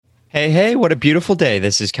Hey, what a beautiful day.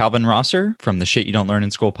 This is Calvin Rosser from the Shit You Don't Learn in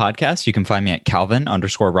School podcast. You can find me at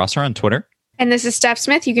Calvin_Rosser on Twitter. And this is Steph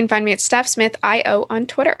Smith. You can find me at StephSmithIO on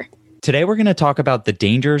Twitter. Today, we're going to talk about the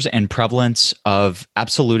dangers and prevalence of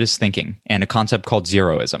absolutist thinking and a concept called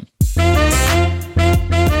zeroism.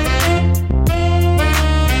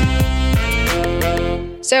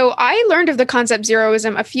 So I learned of the concept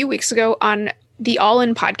zeroism a few weeks ago on the All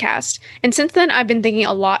In podcast. And since then, I've been thinking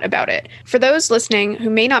a lot about it. For those listening who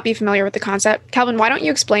may not be familiar with the concept, Calvin, why don't you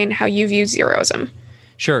explain how you view zeroism?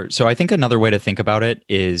 Sure. So I think another way to think about it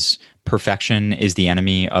is perfection is the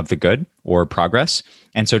enemy of the good, or progress.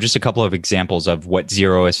 And so just a couple of examples of what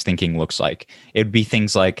zeroist thinking looks like. It would be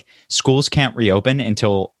things like schools can't reopen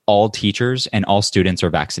until all teachers and all students are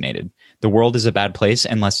vaccinated. The world is a bad place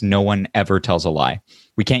unless no one ever tells a lie.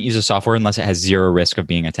 We can't use a software unless it has zero risk of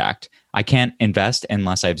being attacked. I can't invest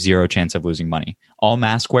unless I have zero chance of losing money. All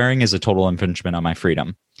mask wearing is a total infringement on my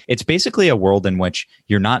freedom. It's basically a world in which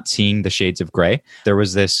you're not seeing the shades of gray. There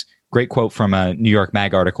was this great quote from a New York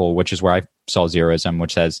Mag article, which is where I saw zeroism,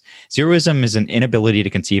 which says, "Zeroism is an inability to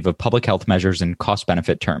conceive of public health measures in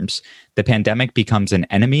cost-benefit terms. The pandemic becomes an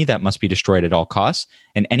enemy that must be destroyed at all costs,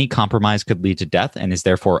 and any compromise could lead to death and is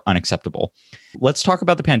therefore unacceptable." Let's talk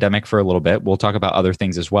about the pandemic for a little bit. We'll talk about other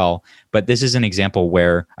things as well. But this is an example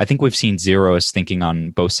where I think we've seen zeroist thinking on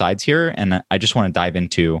both sides here. And I just want to dive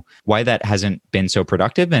into why that hasn't been so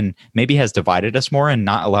productive and maybe has divided us more and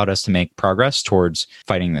not allowed us to make progress towards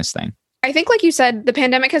fighting this thing. I think, like you said, the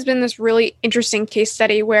pandemic has been this really interesting case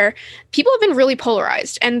study where people have been really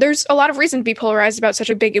polarized. And there's a lot of reason to be polarized about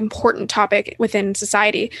such a big, important topic within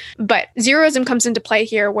society. But zeroism comes into play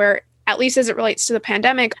here where, at least as it relates to the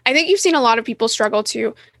pandemic, I think you've seen a lot of people struggle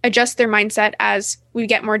to adjust their mindset as we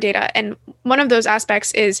get more data. And one of those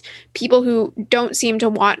aspects is people who don't seem to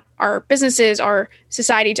want our businesses, our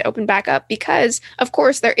society to open back up because, of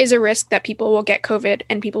course, there is a risk that people will get COVID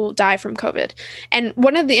and people will die from COVID. And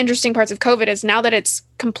one of the interesting parts of COVID is now that it's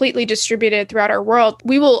completely distributed throughout our world,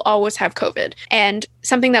 we will always have COVID. And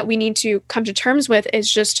something that we need to come to terms with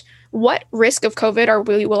is just what risk of COVID are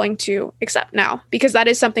we willing to accept now? Because that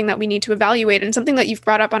is something that we need to evaluate. And something that you've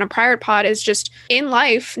brought up on a prior pod is just in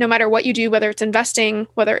life, no matter what you do, whether it's investing,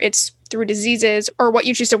 whether it's through diseases or what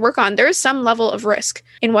you choose to work on, there is some level of risk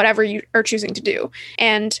in whatever you are choosing to do.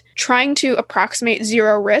 And trying to approximate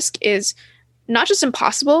zero risk is not just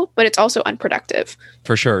impossible, but it's also unproductive.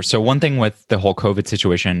 For sure. So one thing with the whole COVID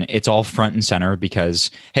situation, it's all front and center because,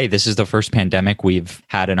 hey, this is the first pandemic we've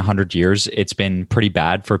had in 100 years. It's been pretty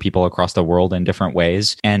bad for people across the world in different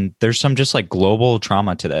ways. And there's some just like global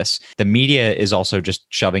trauma to this. The media is also just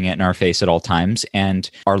shoving it in our face at all times. And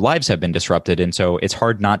our lives have been disrupted. And so it's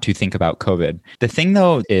hard not to think about COVID. The thing,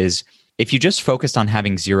 though, is if you just focused on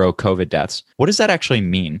having zero COVID deaths, what does that actually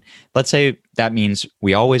mean? Let's say that means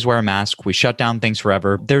we always wear a mask, we shut down things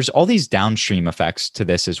forever. There's all these downstream effects to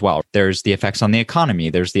this as well. There's the effects on the economy.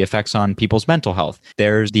 There's the effects on people's mental health.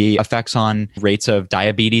 There's the effects on rates of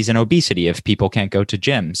diabetes and obesity if people can't go to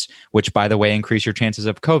gyms, which, by the way, increase your chances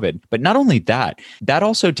of COVID. But not only that, that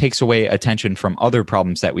also takes away attention from other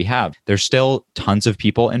problems that we have. There's still tons of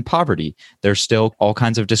people in poverty. There's still all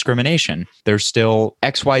kinds of discrimination. There's still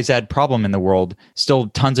XYZ problem in the world. Still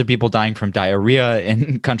tons of people dying from diarrhea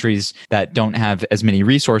in countries that don't have as many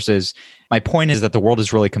resources. My point is that the world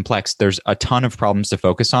is really complex. There's a ton of problems to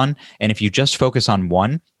focus on. And if you just focus on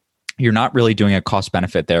one, you're not really doing a cost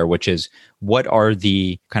benefit there, which is what are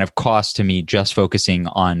the kind of costs to me just focusing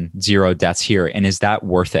on zero deaths here? And is that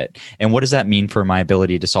worth it? And what does that mean for my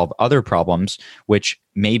ability to solve other problems, which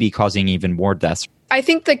may be causing even more deaths? I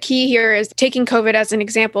think the key here is taking COVID as an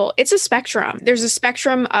example. It's a spectrum. There's a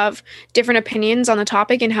spectrum of different opinions on the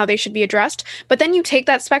topic and how they should be addressed. But then you take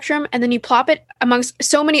that spectrum and then you plop it amongst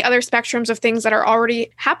so many other spectrums of things that are already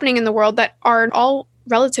happening in the world that are all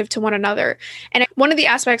relative to one another. And one of the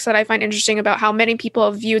aspects that I find interesting about how many people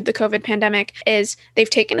have viewed the COVID pandemic is they've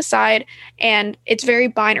taken a side and it's very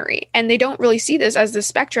binary. And they don't really see this as the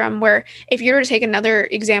spectrum where if you were to take another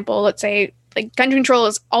example, let's say like gun control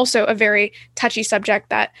is also a very touchy subject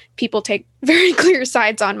that people take very clear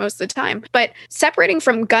sides on most of the time. But separating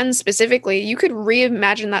from guns specifically, you could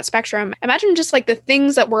reimagine that spectrum. Imagine just like the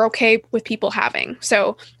things that we're okay with people having.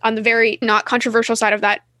 So on the very not controversial side of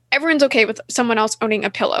that everyone's okay with someone else owning a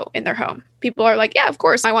pillow in their home. People are like, yeah, of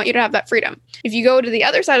course, I want you to have that freedom. If you go to the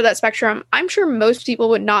other side of that spectrum, I'm sure most people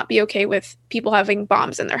would not be okay with people having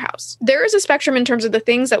bombs in their house. There is a spectrum in terms of the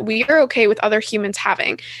things that we are okay with other humans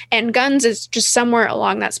having, and guns is just somewhere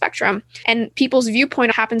along that spectrum. And people's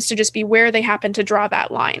viewpoint happens to just be where they happen to draw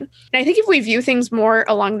that line. And I think if we view things more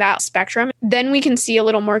along that spectrum, then we can see a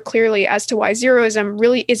little more clearly as to why zeroism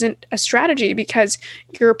really isn't a strategy, because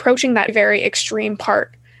you're approaching that very extreme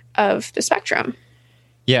part of the spectrum.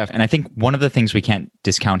 Yeah. And I think one of the things we can't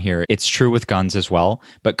discount here, it's true with guns as well,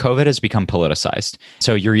 but COVID has become politicized.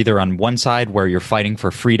 So you're either on one side where you're fighting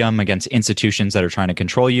for freedom against institutions that are trying to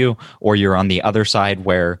control you, or you're on the other side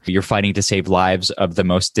where you're fighting to save lives of the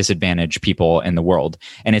most disadvantaged people in the world.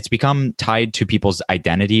 And it's become tied to people's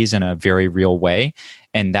identities in a very real way.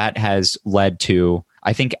 And that has led to,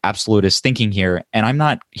 I think, absolutist thinking here. And I'm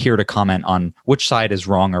not here to comment on which side is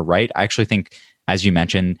wrong or right. I actually think, as you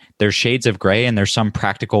mentioned, there's shades of gray and there's some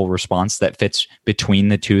practical response that fits between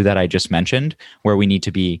the two that I just mentioned, where we need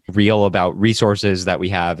to be real about resources that we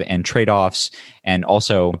have and trade-offs, and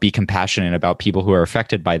also be compassionate about people who are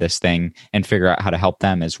affected by this thing and figure out how to help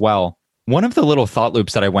them as well. One of the little thought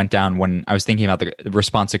loops that I went down when I was thinking about the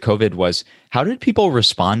response to COVID was, how did people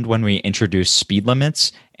respond when we introduced speed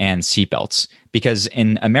limits and seatbelts? Because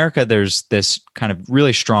in America, there's this kind of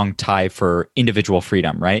really strong tie for individual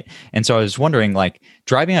freedom, right? And so I was wondering, like,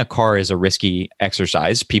 driving a car is a risky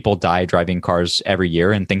exercise. People die driving cars every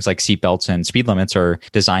year, and things like seatbelts and speed limits are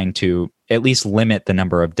designed to at least limit the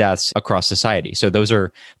number of deaths across society. So those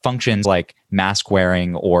are functions like mask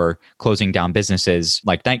wearing or closing down businesses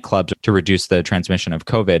like nightclubs to reduce the transmission of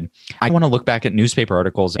COVID. I want to look back at newspaper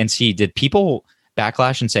articles and see, did people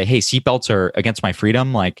backlash and say, hey, seatbelts are against my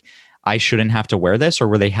freedom, like I shouldn't have to wear this, or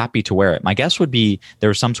were they happy to wear it? My guess would be there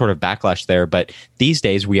was some sort of backlash there, but these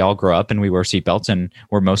days we all grow up and we wear seatbelts and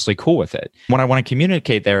we're mostly cool with it. What I want to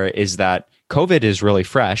communicate there is that COVID is really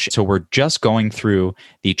fresh. So we're just going through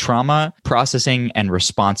the trauma, processing, and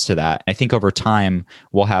response to that. I think over time,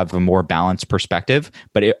 we'll have a more balanced perspective,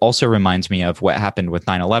 but it also reminds me of what happened with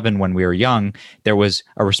 9/11 when we were young. There was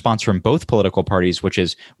a response from both political parties, which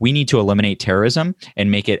is we need to eliminate terrorism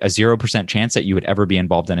and make it a 0% chance that you would ever be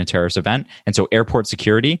involved in a terrorist event. And so airport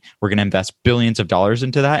security, we're going to invest billions of dollars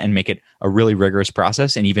into that and make it a really rigorous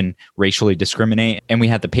process and even racially discriminate. And we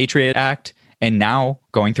had the Patriot Act. And now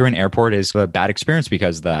going through an airport is a bad experience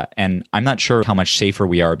because of that. And I'm not sure how much safer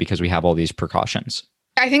we are because we have all these precautions.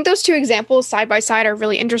 I think those two examples side by side are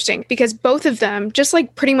really interesting because both of them, just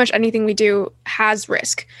like pretty much anything we do, has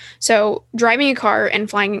risk. So driving a car and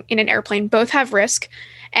flying in an airplane both have risk.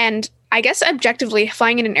 And I guess objectively,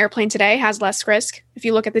 flying in an airplane today has less risk if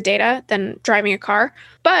you look at the data than driving a car.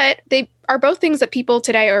 But they are both things that people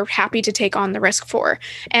today are happy to take on the risk for.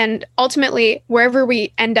 And ultimately, wherever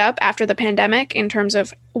we end up after the pandemic in terms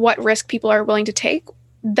of what risk people are willing to take,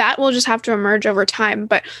 that will just have to emerge over time.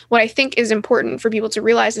 But what I think is important for people to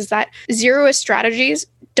realize is that zeroist strategies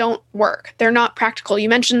don't work. They're not practical. You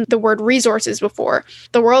mentioned the word resources before.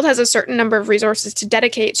 The world has a certain number of resources to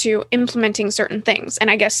dedicate to implementing certain things. And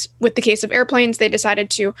I guess with the case of airplanes, they decided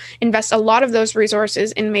to invest a lot of those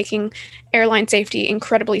resources in making airline safety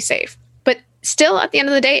incredibly safe. But still, at the end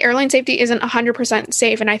of the day, airline safety isn't 100%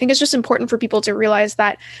 safe. And I think it's just important for people to realize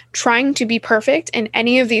that trying to be perfect in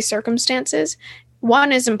any of these circumstances,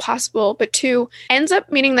 one, is impossible, but two, ends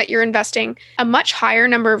up meaning that you're investing a much higher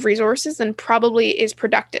number of resources than probably is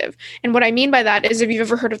productive. And what I mean by that is, if you've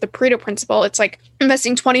ever heard of the Pareto principle, it's like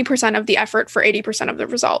investing 20% of the effort for 80% of the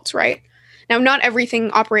results, right? Now, not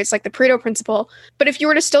everything operates like the Pareto principle, but if you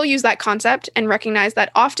were to still use that concept and recognize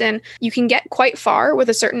that often you can get quite far with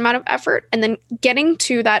a certain amount of effort, and then getting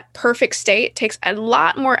to that perfect state takes a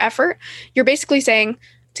lot more effort, you're basically saying,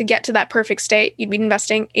 to get to that perfect state, you'd be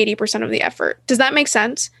investing 80% of the effort. Does that make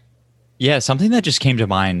sense? Yeah, something that just came to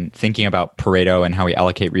mind thinking about Pareto and how we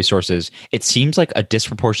allocate resources, it seems like a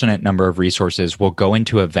disproportionate number of resources will go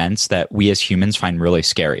into events that we as humans find really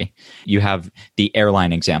scary. You have the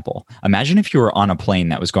airline example. Imagine if you were on a plane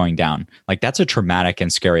that was going down. Like, that's a traumatic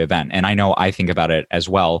and scary event. And I know I think about it as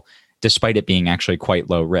well, despite it being actually quite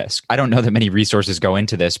low risk. I don't know that many resources go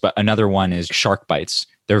into this, but another one is shark bites.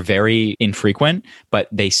 They're very infrequent, but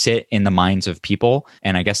they sit in the minds of people.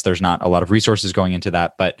 And I guess there's not a lot of resources going into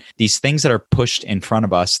that. But these things that are pushed in front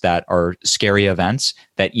of us that are scary events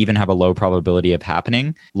that even have a low probability of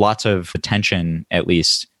happening, lots of attention, at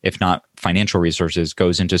least, if not financial resources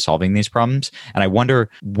goes into solving these problems. And I wonder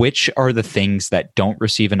which are the things that don't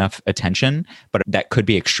receive enough attention, but that could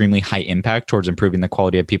be extremely high impact towards improving the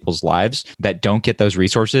quality of people's lives that don't get those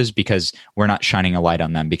resources because we're not shining a light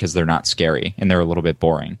on them because they're not scary and they're a little bit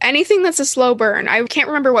boring. Anything that's a slow burn. I can't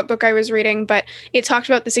remember what book I was reading, but it talked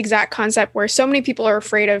about this exact concept where so many people are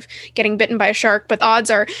afraid of getting bitten by a shark, but the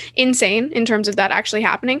odds are insane in terms of that actually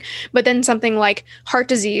happening. But then something like heart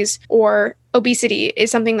disease or obesity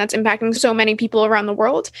is something that's impacting so many people around the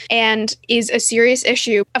world and is a serious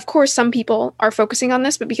issue. Of course, some people are focusing on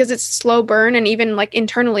this, but because it's slow burn, and even like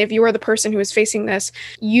internally, if you are the person who is facing this,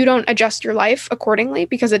 you don't adjust your life accordingly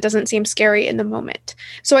because it doesn't seem scary in the moment.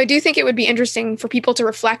 So I do think it would be interesting for people to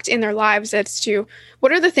reflect in their lives as to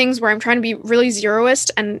what are the things where I'm trying to be really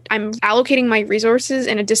zeroist and I'm allocating my resources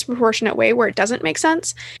in a disproportionate way where it doesn't make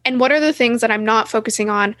sense, and what are the things that I'm not focusing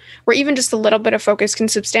on where even just a little bit of focus can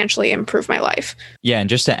substantially improve my life. Yeah. And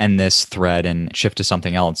just to end this thread and shift to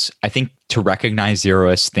something else, I think to recognize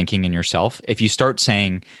zeroist thinking in yourself, if you start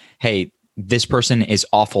saying, hey, this person is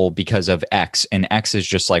awful because of X and X is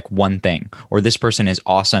just like one thing, or this person is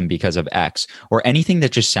awesome because of X, or anything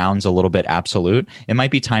that just sounds a little bit absolute, it might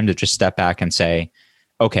be time to just step back and say,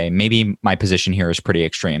 okay, maybe my position here is pretty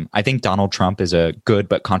extreme. I think Donald Trump is a good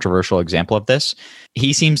but controversial example of this.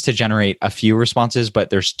 He seems to generate a few responses,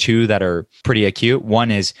 but there's two that are pretty acute.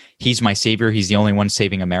 One is he's my savior. He's the only one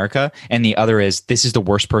saving America. And the other is this is the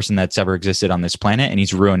worst person that's ever existed on this planet and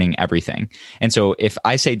he's ruining everything. And so if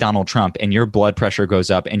I say Donald Trump and your blood pressure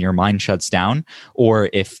goes up and your mind shuts down,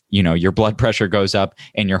 or if, your blood pressure goes up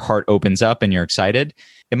and your heart opens up and you're excited,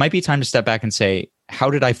 it might be time to step back and say, how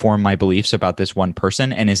did I form my beliefs about this one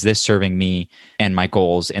person? And is this serving me and my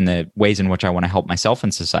goals in the ways in which I want to help myself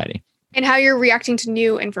and society? And how you're reacting to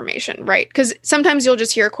new information, right? Because sometimes you'll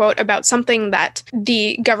just hear a quote about something that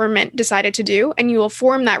the government decided to do, and you will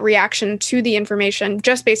form that reaction to the information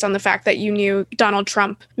just based on the fact that you knew Donald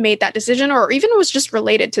Trump made that decision, or even was just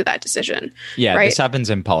related to that decision. Yeah, right? This happens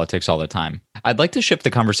in politics all the time. I'd like to shift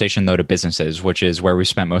the conversation, though, to businesses, which is where we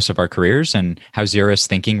spent most of our careers, and how zeroist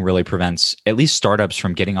thinking really prevents at least startups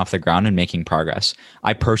from getting off the ground and making progress.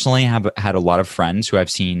 I personally have had a lot of friends who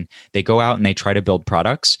I've seen, they go out and they try to build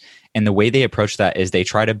products. And the way they approach that is they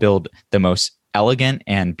try to build the most elegant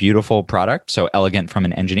and beautiful product. So elegant from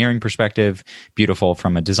an engineering perspective, beautiful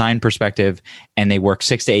from a design perspective. And they work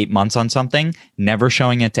 6 to 8 months on something, never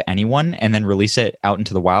showing it to anyone, and then release it out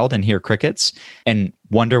into the wild and hear crickets and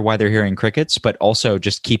wonder why they're hearing crickets, but also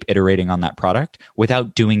just keep iterating on that product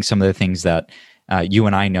without doing some of the things that you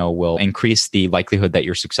and I know will increase the likelihood that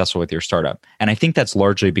you're successful with your startup. And I think that's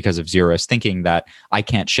largely because of zeroist thinking that I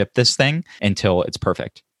can't ship this thing until it's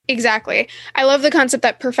perfect. Exactly. I love the concept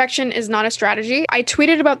that perfection is not a strategy. I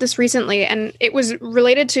tweeted about this recently, and it was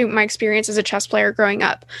related to my experience as a chess player growing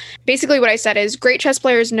up. Basically, what I said is great chess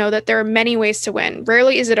players know that there are many ways to win.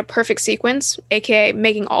 Rarely is it a perfect sequence, aka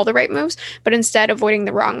making all the right moves, but instead avoiding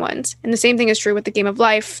the wrong ones. And the same thing is true with the game of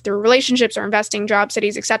life, through relationships or investing, job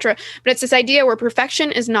cities, etc. But it's this idea where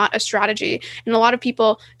perfection is not a strategy. And a lot of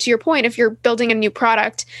people, to your point, if you're building a new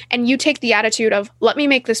product and you take the attitude of, let me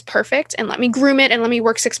make this perfect and let me groom it and let me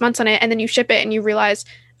work 6 months on it, and then you ship it and you realize,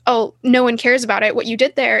 oh, no one cares about it. What you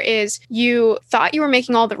did there is you thought you were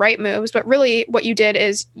making all the right moves, but really what you did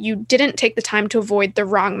is you didn't take the time to avoid the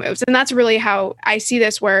wrong moves. And that's really how I see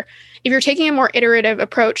this, where if you're taking a more iterative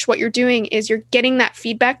approach, what you're doing is you're getting that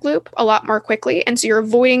feedback loop a lot more quickly. And so you're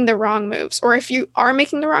avoiding the wrong moves. Or if you are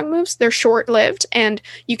making the wrong moves, they're short-lived and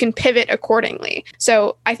you can pivot accordingly.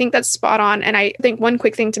 So I think that's spot on. And I think one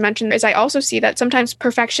quick thing to mention is I also see that sometimes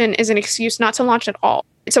perfection is an excuse not to launch at all.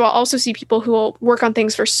 So I'll also see people who will work on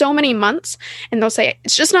things for so many months and they'll say,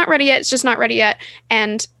 it's just not ready yet. It's just not ready yet.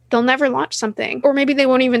 And they'll never launch something. Or maybe they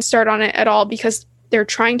won't even start on it at all because they're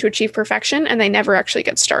trying to achieve perfection and they never actually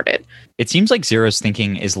get started. It seems like zeroist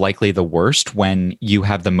thinking is likely the worst when you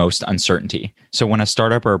have the most uncertainty. So when a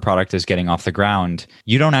startup or a product is getting off the ground,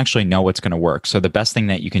 you don't actually know what's going to work. So the best thing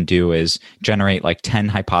that you can do is generate like 10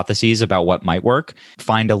 hypotheses about what might work,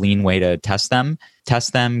 find a lean way to test them,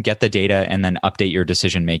 get the data, and then update your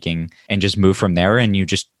decision making and just move from there. And you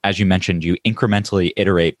just, as you mentioned, you incrementally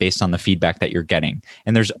iterate based on the feedback that you're getting.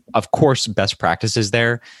 And there's, of course, best practices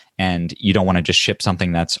there. And you don't want to just ship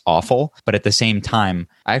something that's awful. But at the same time,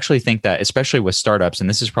 I actually think that, especially with startups, and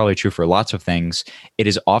this is probably true for lots of things, it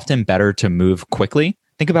is often better to move quickly.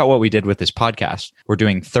 Think about what we did with this podcast. We're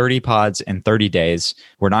doing 30 pods in 30 days.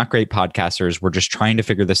 We're not great podcasters. We're just trying to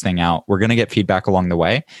figure this thing out. We're going to get feedback along the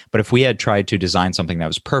way. But if we had tried to design something that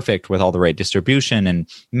was perfect with all the right distribution and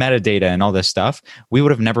metadata and all this stuff, we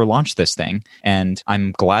would have never launched this thing. And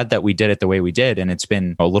I'm glad that we did it the way we did. And it's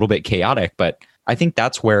been a little bit chaotic, but I think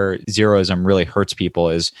that's where zeroism really hurts people,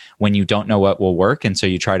 is when you don't know what will work. And so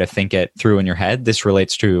you try to think it through in your head. This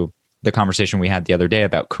relates to the conversation we had the other day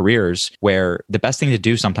about careers, where the best thing to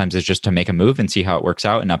do sometimes is just to make a move and see how it works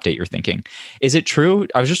out and update your thinking. Is it true?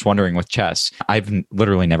 I was just wondering with chess. I've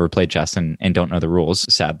literally never played chess and don't know the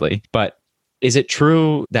rules, sadly. But is it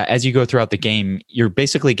true that as you go throughout the game, you're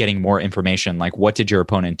basically getting more information, like what did your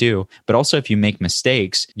opponent do? But also if you make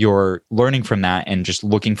mistakes, you're learning from that and just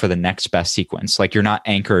looking for the next best sequence. Like you're not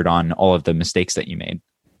anchored on all of the mistakes that you made.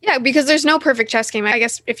 Yeah, because there's no perfect chess game. I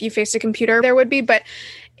guess if you faced a computer, there would be, but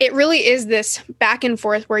it really is this back and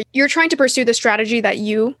forth where you're trying to pursue the strategy that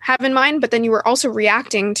you have in mind, but then you are also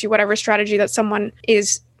reacting to whatever strategy that someone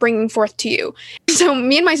is bringing forth to you. So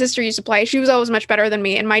me and my sister used to play. She was always much better than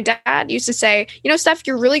me. And my dad used to say, Steph,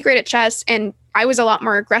 you're really great at chess. And I was a lot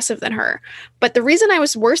more aggressive than her. But the reason I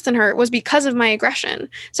was worse than her was because of my aggression.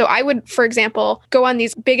 So I would, for example, go on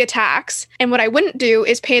these big attacks. And what I wouldn't do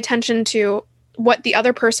is pay attention to what the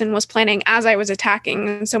other person was planning as I was attacking.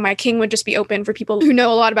 And so my king would just be open for people who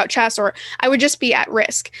know a lot about chess, or I would just be at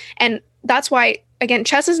risk. And that's why, again,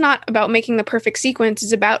 chess is not about making the perfect sequence.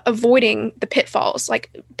 It's about avoiding the pitfalls,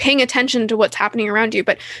 like paying attention to what's happening around you.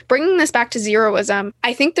 But bringing this back to zeroism,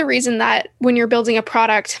 I think the reason that when you're building a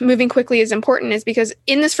product, moving quickly is important is because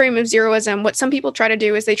in this frame of zeroism, what some people try to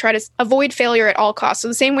do is they try to avoid failure at all costs. So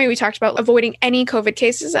the same way we talked about avoiding any COVID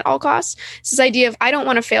cases at all costs, it's this idea of I don't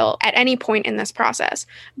want to fail at any point in this process.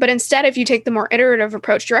 But instead, if you take the more iterative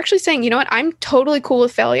approach, you're actually saying, you know what, I'm totally cool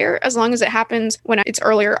with failure as long as it happens when it's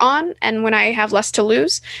earlier on and when I have less to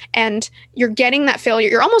lose. And you're getting that failure.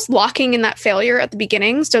 You're almost locking in that failure at the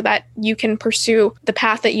beginning so that you can pursue the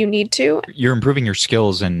path that you need to. You're improving your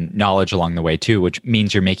skills and knowledge along the way too, which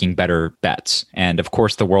means you're making better bets. And of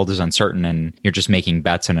course, the world is uncertain and you're just making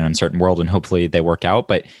bets in an uncertain world and hopefully they work out,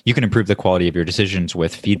 but you can improve the quality of your decisions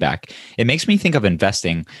with feedback. It makes me think of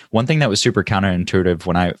investing. One thing that was super counterintuitive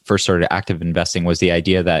when I first started active investing was the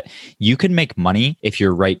idea that you can make money if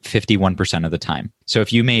you're right 51% of the time. So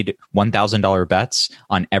if you made $1,000 bets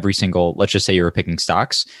on every single, let's just say you were picking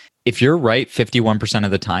stocks, if you're right 51%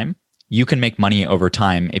 of the time, you can make money over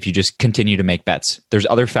time if you just continue to make bets. There's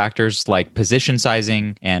other factors like position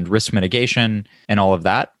sizing and risk mitigation and all of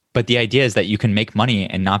that. But the idea is that you can make money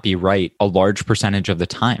and not be right a large percentage of the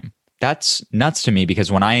time. That's nuts to me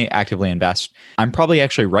because when I actively invest, I'm probably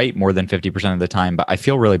actually right more than 50% of the time, but I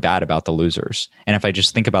feel really bad about the losers. And if I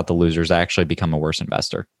just think about the losers, I actually become a worse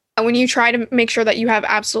investor. When you try to make sure that you have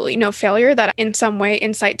absolutely no failure, that in some way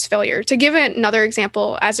incites failure. To give another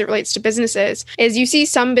example as it relates to businesses, is you see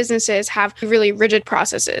some businesses have really rigid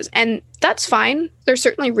processes, and that's fine. There's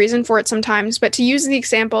certainly reason for it sometimes, but to use the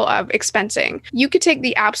example of expensing, you could take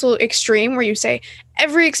the absolute extreme where you say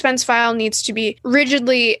every expense file needs to be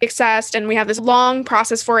rigidly accessed, and we have this long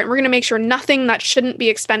process for it, and we're going to make sure nothing that shouldn't be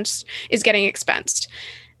expensed is getting expensed.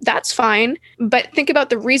 That's fine. But think about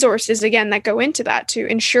the resources, again, that go into that to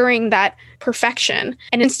ensuring that perfection.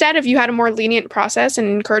 And instead, if you had a more lenient process and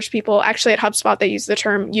encourage people, actually at HubSpot, they use the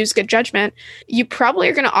term use good judgment, you probably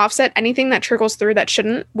are going to offset anything that trickles through that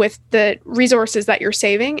shouldn't with the resources that you're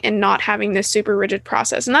saving and not having this super rigid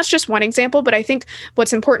process. And that's just one example. But I think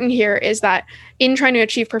what's important here is that in trying to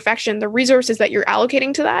achieve perfection, the resources that you're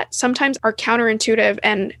allocating to that sometimes are counterintuitive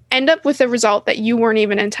and end up with a result that you weren't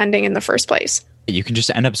even intending in the first place. You can just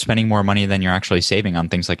end up spending more money than you're actually saving on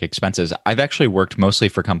things like expenses. I've actually worked mostly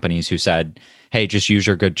for companies who said, hey, just use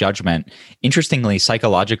your good judgment. Interestingly,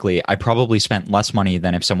 psychologically, I probably spent less money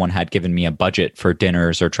than if someone had given me a budget for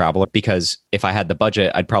dinners or travel, because if I had the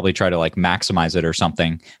budget, I'd probably try to maximize it or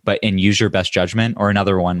something. But in use your best judgment, or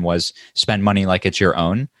another one was spend money like it's your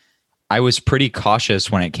own. I was pretty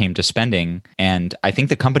cautious when it came to spending. And I think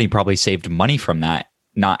the company probably saved money from that,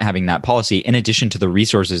 not having that policy, in addition to the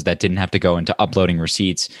resources that didn't have to go into uploading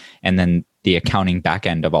receipts and then the accounting back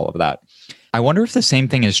end of all of that. I wonder if the same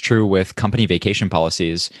thing is true with company vacation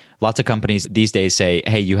policies. Lots of companies these days say,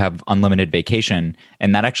 hey, you have unlimited vacation,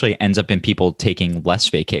 and that actually ends up in people taking less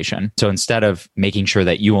vacation. So instead of making sure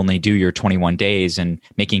that you only do your 21 days and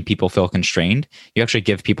making people feel constrained, you actually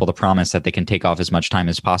give people the promise that they can take off as much time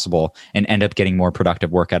as possible and end up getting more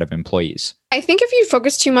productive work out of employees. I think if you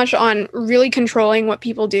focus too much on really controlling what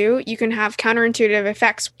people do, you can have counterintuitive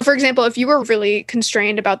effects. For example, if you were really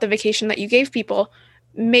constrained about the vacation that you gave people,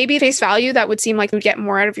 maybe face value, that would seem like you'd get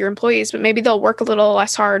more out of your employees, but maybe they'll work a little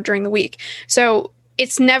less hard during the week. So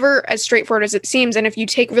it's never as straightforward as it seems. And if you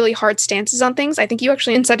take really hard stances on things, I think you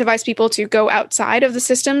actually incentivize people to go outside of the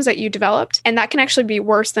systems that you developed. And that can actually be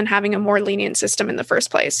worse than having a more lenient system in the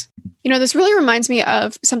first place. This really reminds me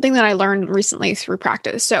of something that I learned recently through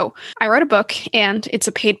practice. So I wrote a book and it's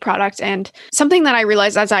a paid product. And something that I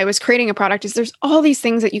realized as I was creating a product is there's all these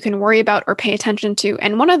things that you can worry about or pay attention to.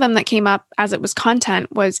 And one of them that came up as it was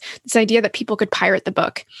content was this idea that people could pirate the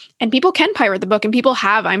book. And people can pirate the book, and people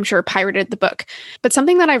have, I'm sure, pirated the book. But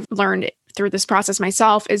something that I've learned through this process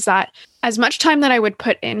myself is that as much time that I would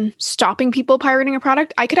put in stopping people pirating a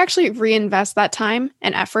product, I could actually reinvest that time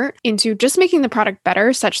and effort into just making the product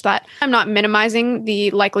better, such that I'm not minimizing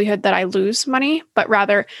the likelihood that I lose money, but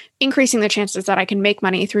rather increasing the chances that I can make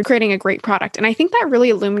money through creating a great product. And I think that really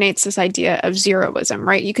illuminates this idea of zeroism,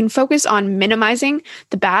 right? You can focus on minimizing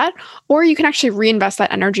the bad, or you can actually reinvest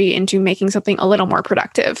that energy into making something a little more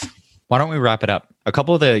productive. Why don't we wrap it up? A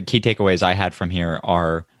couple of the key takeaways I had from here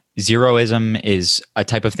are zeroism is a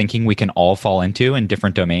type of thinking we can all fall into in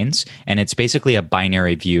different domains. And it's basically a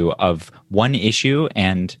binary view of one issue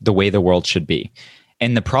and the way the world should be.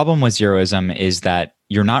 And the problem with zeroism is that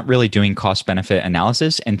you're not really doing cost benefit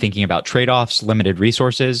analysis and thinking about trade-offs, limited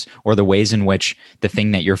resources, or the ways in which the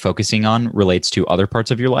thing that you're focusing on relates to other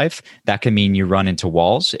parts of your life. That can mean you run into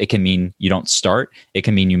walls. It can mean you don't start. It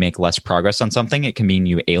can mean you make less progress on something. It can mean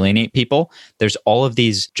you alienate people. There's all of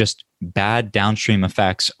these just bad downstream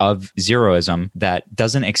effects of zeroism that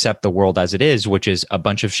doesn't accept the world as it is, which is a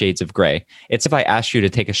bunch of shades of gray. It's if I asked you to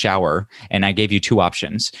take a shower and I gave you two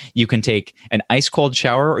options. You can take an ice cold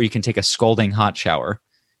shower or you can take a scalding hot shower.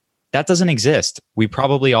 That doesn't exist. We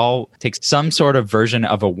probably all take some sort of version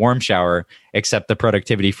of a warm shower, except the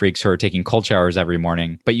productivity freaks who are taking cold showers every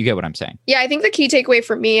morning. But you get what I'm saying. Yeah, I think the key takeaway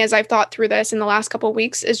for me as I've thought through this in the last couple of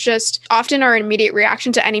weeks is just often our immediate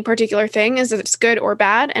reaction to any particular thing is that it's good or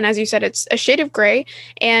bad. And as you said, it's a shade of gray.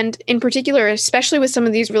 And in particular, especially with some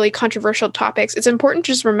of these really controversial topics, it's important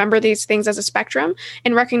to just remember these things as a spectrum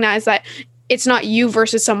and recognize that it's not you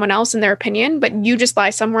versus someone else in their opinion, but you just lie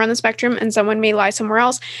somewhere on the spectrum and someone may lie somewhere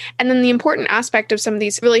else. And then the important aspect of some of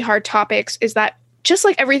these really hard topics is that just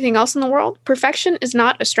like everything else in the world, perfection is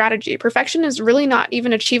not a strategy. Perfection is really not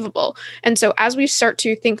even achievable. And so as we start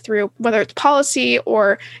to think through whether it's policy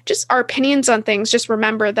or just our opinions on things, just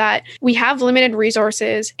remember that we have limited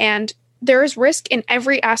resources and there is risk in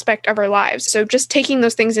every aspect of our lives. So just taking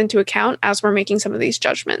those things into account as we're making some of these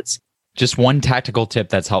judgments. Just one tactical tip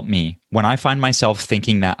that's helped me. When I find myself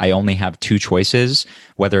thinking that I only have two choices,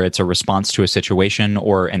 whether it's a response to a situation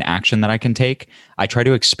or an action that I can take, I try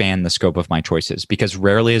to expand the scope of my choices because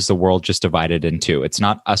rarely is the world just divided in two. It's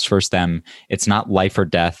not us versus them. It's not life or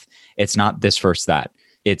death. It's not this versus that.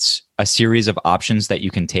 It's a series of options that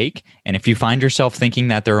you can take. And if you find yourself thinking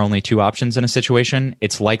that there are only two options in a situation,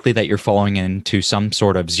 it's likely that you're falling into some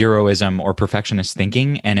sort of zeroism or perfectionist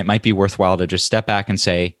thinking. And it might be worthwhile to just step back and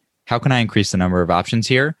say, how can I increase the number of options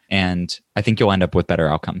here? And I think you'll end up with better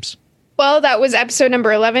outcomes. Well, that was episode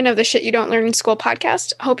number 11 of the Shit You Don't Learn in School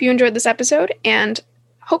podcast. Hope you enjoyed this episode and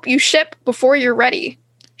hope you ship before you're ready.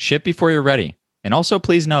 Ship before you're ready. And also,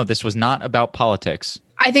 please know this was not about politics.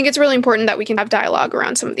 I think it's really important that we can have dialogue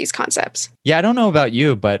around some of these concepts. Yeah, I don't know about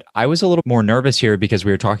you, but I was a little more nervous here because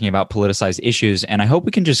we were talking about politicized issues. And I hope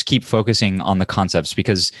we can just keep focusing on the concepts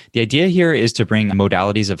because the idea here is to bring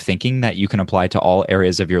modalities of thinking that you can apply to all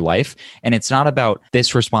areas of your life. And it's not about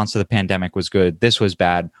this response to the pandemic was good, this was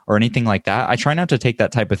bad, or anything like that. I try not to take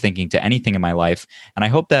that type of thinking to anything in my life. And I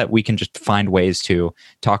hope that we can just find ways to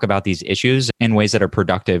talk about these issues in ways that are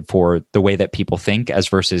productive for the way that people think as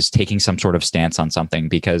versus taking some sort of stance on something.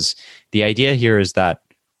 Because the idea here is that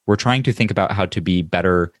we're trying to think about how to be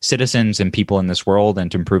better citizens and people in this world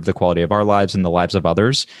and to improve the quality of our lives and the lives of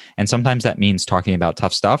others. And sometimes that means talking about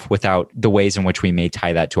tough stuff without the ways in which we may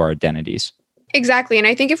tie that to our identities. Exactly. And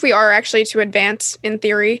I think if we are actually to advance in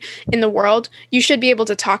theory in the world, you should be able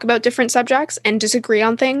to talk about different subjects and disagree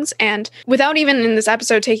on things. And without even in this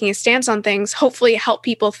episode taking a stance on things, hopefully help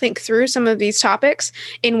people think through some of these topics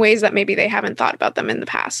in ways that maybe they haven't thought about them in the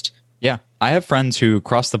past. Yeah. I have friends who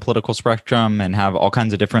cross the political spectrum and have all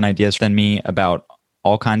kinds of different ideas than me about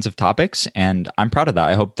all kinds of topics. And I'm proud of that.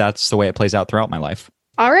 I hope that's the way it plays out throughout my life.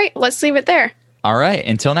 All right. Let's leave it there. All right.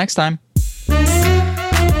 Until next time.